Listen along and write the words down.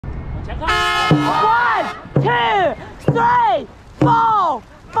1, 2, 3, 4,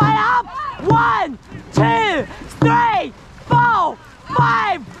 5 up. 1, 2, 3, 4,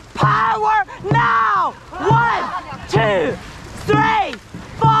 5. Power now. 1, 2, 3,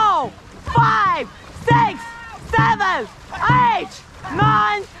 4, 5, 6, 7, 8,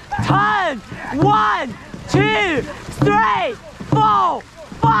 9, 10. 1, 2, 3, 4,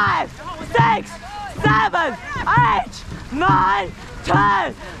 5, 6, 7, 8, 9,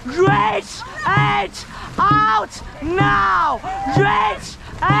 10. Reach it out now. Reach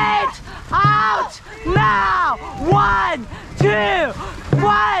it out now. 1, 2,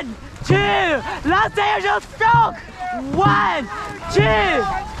 1, 2. Last dangerous stroke. 1, 2,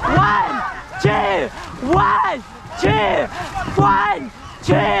 1, 2, 1, 2, 1,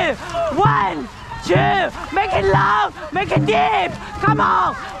 2, 1, 2. Make it long, make it deep. Come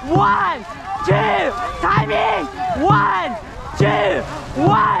on. 1, 2. Timing. 1, 2,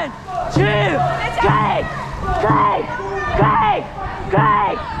 1, 2. Cake, cake, cake,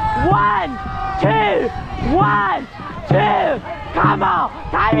 cake. 1, 2, 1, 2. Come on.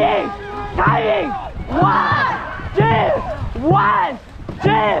 Timing, timing. 1, 2, 1,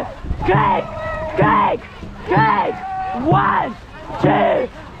 2. Cake, cake, cake. 1, 2,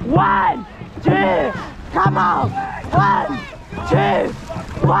 1, 2. Come on. 1, 2,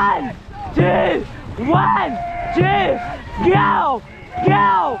 1, 2, 1, 2. Go,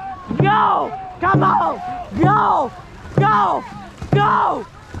 go, go. Come on. Go, go, go,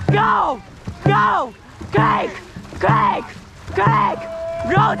 go, go. Cake, cake, cake.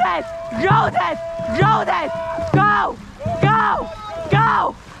 Rotate, rotate, rotate. Go, go,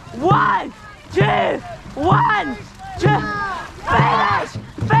 go. 1, 2, 1, 2. Finish,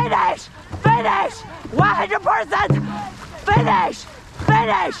 finish, finish. 100%. Finish,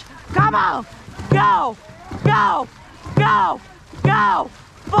 finish. Come on. Go, go, go, go.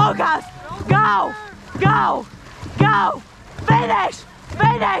 Focus. Go, go, go. Finish,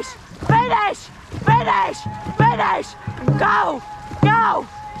 finish, finish, finish, finish. Go, go,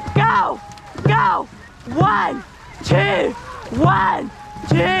 go, go. 1, 2, 1,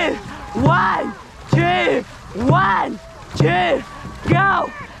 2, 1, 2, 1, 2. Go,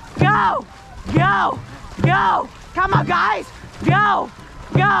 go, go, go. Come on, guys. Go,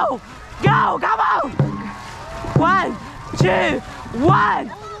 go, go. Come on. 1, 2,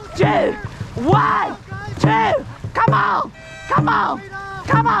 1, 2, 1, 2. Come on, come on,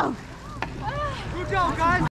 come on. Good job, guys.